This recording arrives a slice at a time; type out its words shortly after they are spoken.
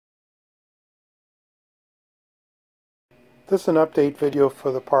This is an update video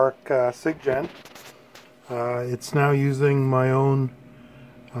for the PARC SigGen. It's now using my own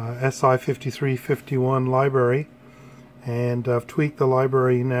SI5351 library, and I've tweaked the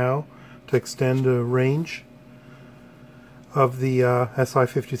library now to extend the range of the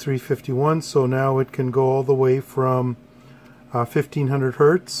SI5351, so now it can go all the way from 1500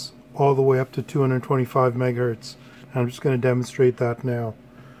 Hertz all the way up to 225 megahertz. I'm just going to demonstrate that now.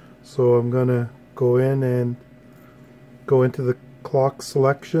 So I'm going to go in and go into the clock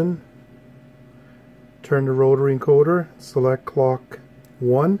selection, turn the rotary encoder, select clock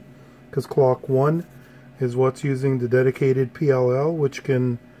 1, because clock 1 is what's using the dedicated PLL, which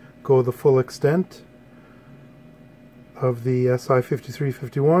can go the full extent of the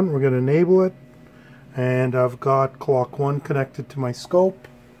SI5351. We're going to enable it, and I've got clock 1 connected to my scope,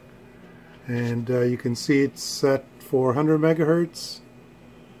 and you can see it's set for 100 megahertz,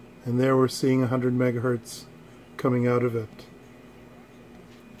 and there we're seeing 100 megahertz coming out of it.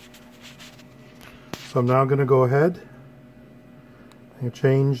 So I'm now going to go ahead and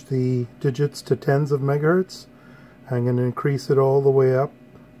change the digits to tens of megahertz. I'm going to increase it all the way up.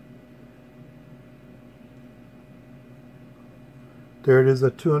 There it is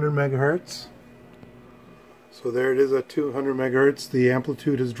at 200 megahertz. So there it is at 200 megahertz. The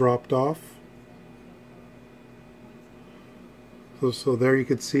amplitude has dropped off. So there you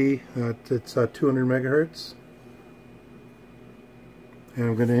can see that it's at 200 megahertz. And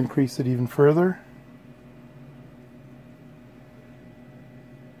I'm going to increase it even further.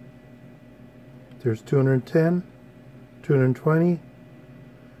 There's 210, 220,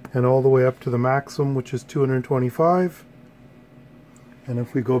 and all the way up to the maximum, which is 225. And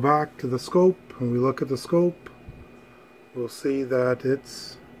if we go back to the scope and we look at the scope, we'll see that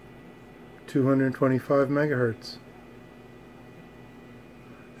it's 225 megahertz.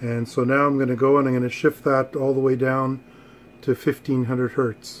 And so now I'm going to go and I'm going to shift that all the way down to 1500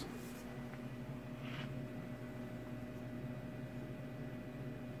 Hertz.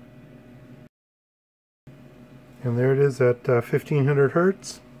 And there it is at 1500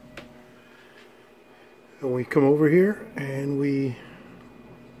 Hertz. And we come over here and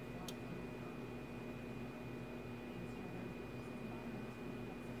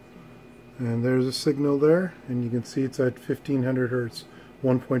there's a signal there, and you can see it's at 1500 Hertz,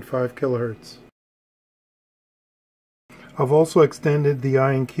 1.5 kilohertz. I've also extended the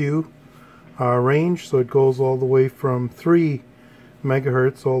I&Q range, so it goes all the way from 3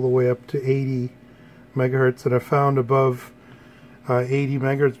 megahertz all the way up to 80 megahertz, and I found above 80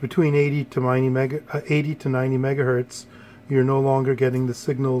 megahertz, between 80 to 90 megahertz, you're no longer getting the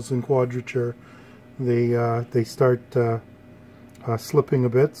signals in quadrature. They start slipping a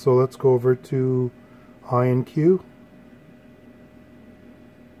bit. So let's go over to I&Q.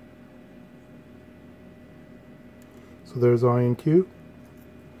 So there's I&Q.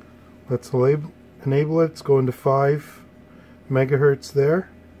 Let's enable it. It's going to 5 megahertz there.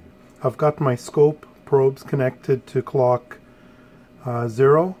 I've got my scope probes connected to clock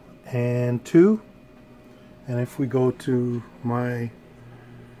 0 and 2. And if we go to my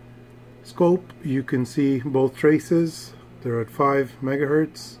scope, you can see both traces. They're at 5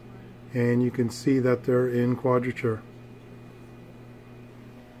 megahertz, and you can see that they're in quadrature.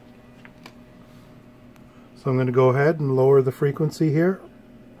 So I'm going to go ahead and lower the frequency here.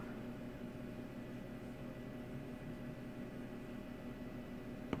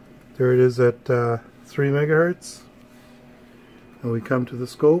 There it is at 3 megahertz. And we come to the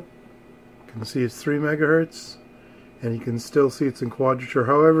scope. You can see it's 3 megahertz, and you can still see it's in quadrature.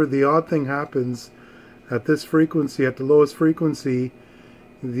 However, the odd thing happens at this frequency, at the lowest frequency,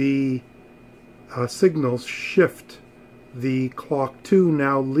 the signals shift. The clock 2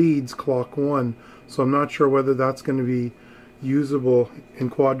 now leads clock 1. So I'm not sure whether that's going to be usable in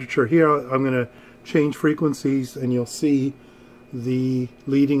quadrature. Here I'm going to change frequencies, and you'll see the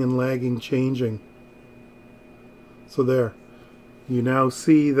leading and lagging changing. So there. You now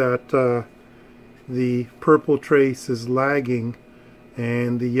see that the purple trace is lagging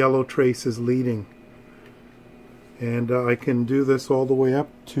and the yellow trace is leading. And I can do this all the way up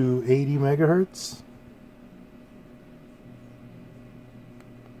to 80 megahertz.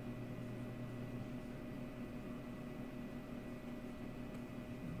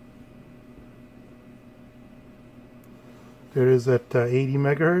 There it is at 80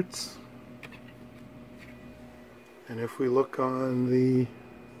 megahertz. And if we look on the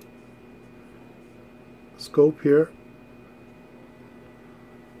scope here,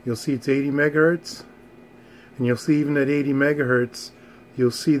 you'll see it's 80 megahertz. And you'll see even at 80 megahertz, you'll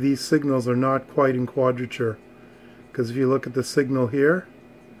see these signals are not quite in quadrature. Because if you look at the signal here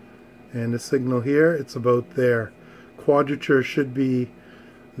and the signal here, it's about there. quadrature should be,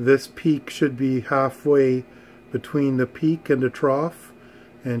 this peak should be halfway between the peak and the trough,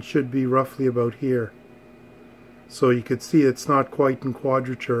 and should be roughly about here. So you could see it's not quite in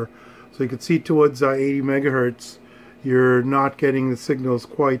quadrature. So you could see towards 80 megahertz, you're not getting the signals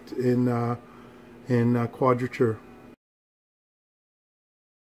quite in quadrature.